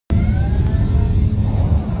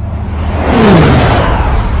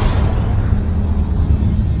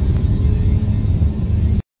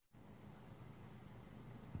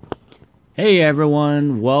Hey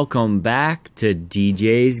everyone, welcome back to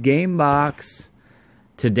DJ's Game Box.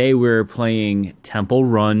 Today we're playing Temple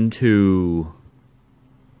Run 2.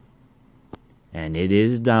 And it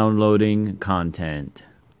is downloading content.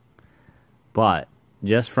 But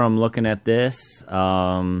just from looking at this,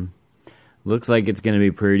 looks like it's going to be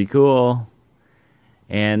pretty cool.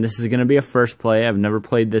 And this is going to be a first play. I've never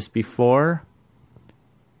played this before.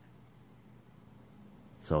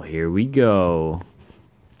 So here we go.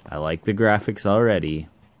 I like the graphics already.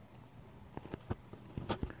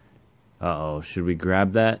 Uh-oh, should we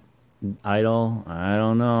grab that idol? I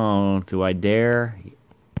don't know. Do I dare?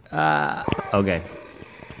 Okay.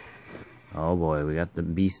 Oh boy, we got the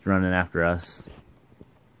beast running after us.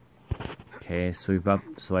 Okay,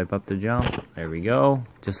 swipe up to jump. There we go.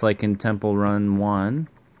 Just like in Temple Run 1.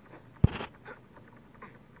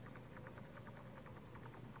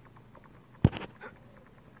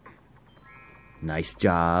 Nice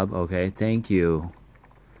job. Okay, thank you.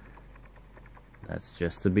 That's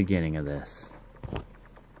just the beginning of this.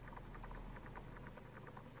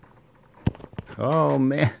 Oh,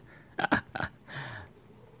 man.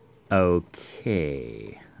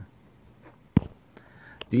 Okay.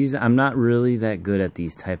 I'm not really that good at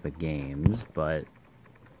these type of games, but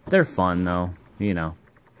they're fun, though, you know.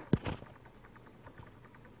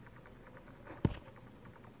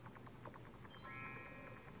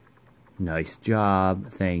 Nice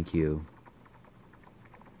job. Thank you.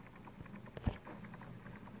 I'm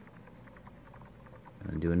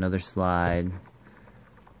gonna do another slide.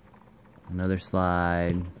 Another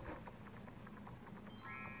slide.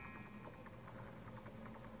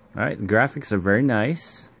 Alright, the graphics are very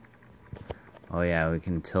nice. Oh yeah, we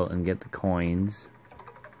can tilt and get the coins.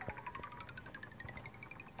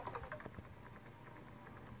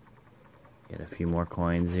 Get a few more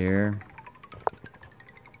coins here.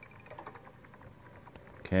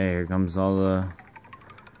 Okay, here comes all the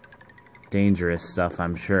dangerous stuff,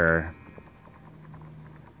 I'm sure.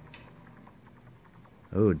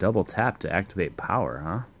 Oh, double tap to activate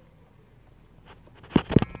power, huh?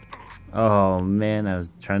 Oh, man, I was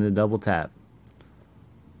trying to double tap.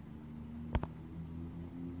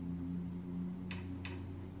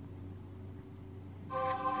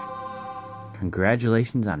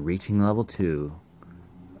 Congratulations on reaching level 2.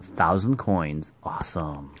 1,000 coins.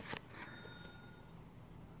 Awesome.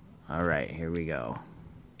 Alright, here we go.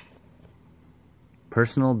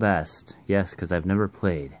 Personal best. Yes, because I've never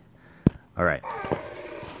played. Alright.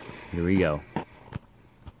 Here we go.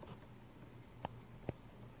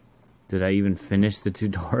 Did I even finish the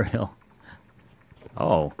tutorial?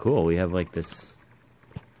 Oh, cool. We have like this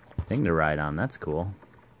thing to ride on. That's cool.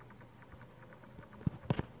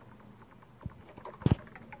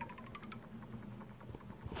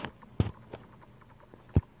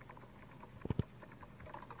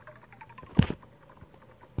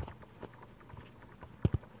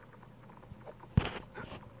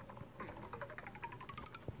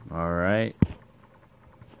 Alright.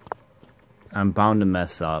 I'm bound to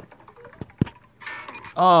mess up.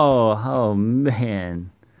 Oh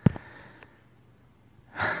man.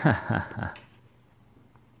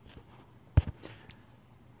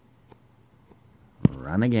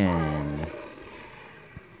 Run again.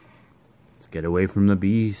 Let's get away from the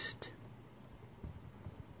beast.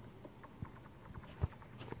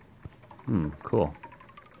 Cool.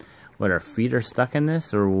 What, our feet are stuck in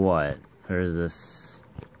this or what? Or is this...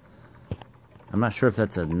 I'm not sure if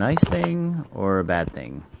that's a nice thing or a bad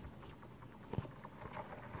thing.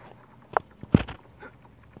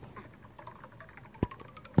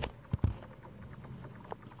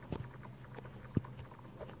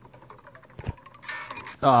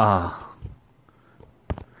 Ah,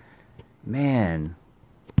 man,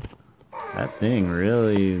 that thing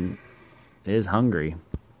really is hungry.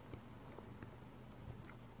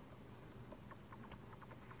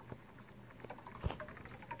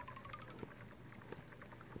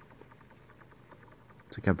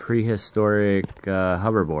 It's like a prehistoric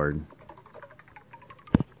hoverboard.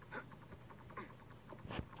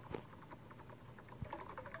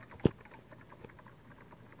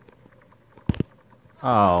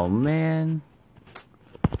 Oh, man.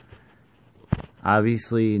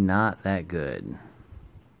 Obviously not that good.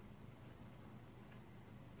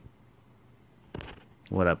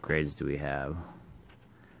 What upgrades do we have?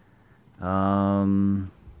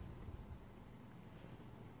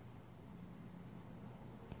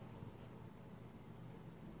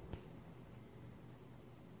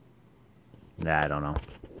 I don't know.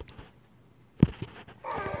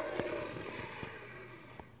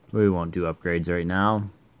 We won't do upgrades right now.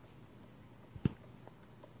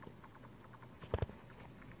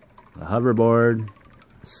 A hoverboard.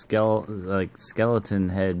 skeleton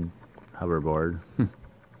head hoverboard.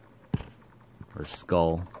 Or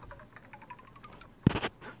skull.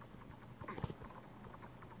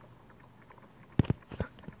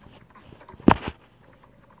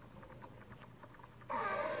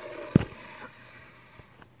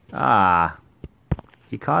 Ah,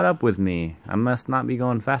 he caught up with me. I must not be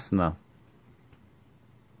going fast enough.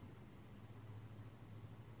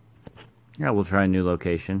 Yeah, we'll try a new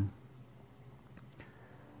location.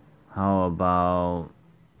 How about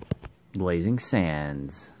Blazing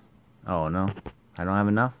Sands? Oh, no. I don't have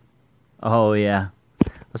enough? Oh, yeah.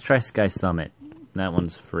 Let's try Sky Summit. That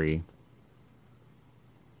one's free.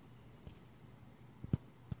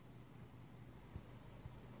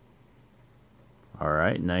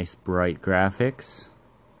 Alright, nice bright graphics.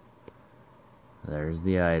 There's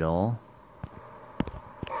the idol.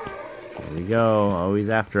 Here we go. Oh, he's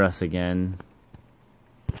after us again.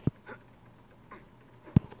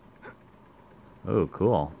 Oh,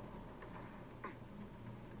 cool.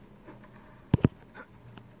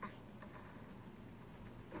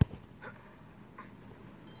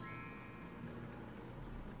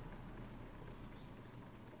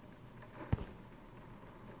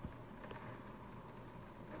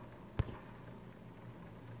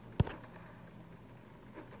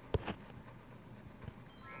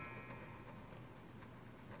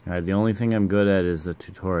 Alright, the only thing I'm good at is the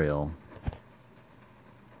tutorial.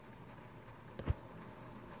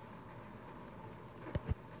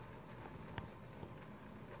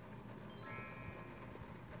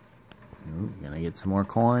 Ooh, gonna get some more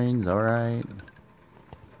coins, alright.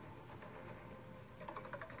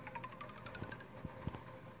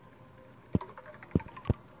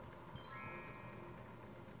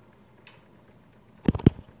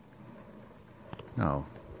 Oh,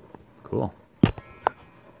 cool.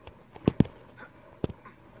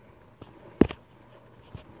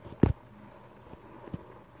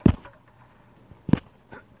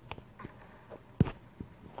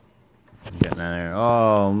 Getting out there.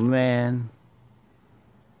 Oh, man.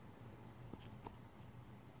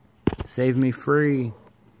 Save me free.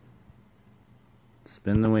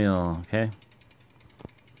 Spin the wheel, okay?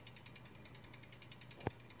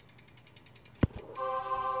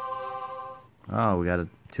 Oh, we got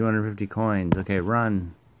 250 coins. Okay,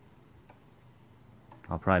 run.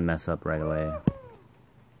 I'll probably mess up right away.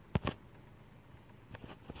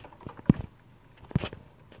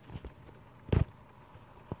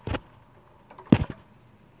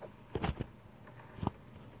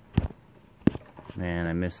 Man,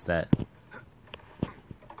 I missed that.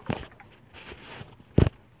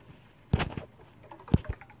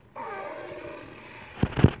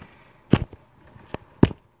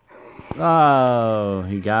 Oh,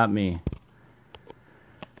 he got me.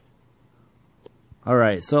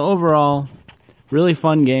 Alright, so overall, really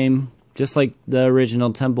fun game. Just like the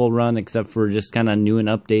original Temple Run, except for just kind of new and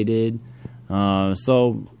updated.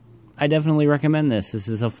 So, I definitely recommend this. This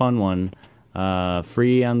is a fun one.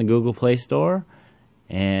 Free on the Google Play Store.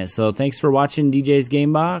 And so, thanks for watching DJ's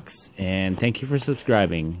Gamebox, and thank you for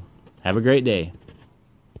subscribing. Have a great day.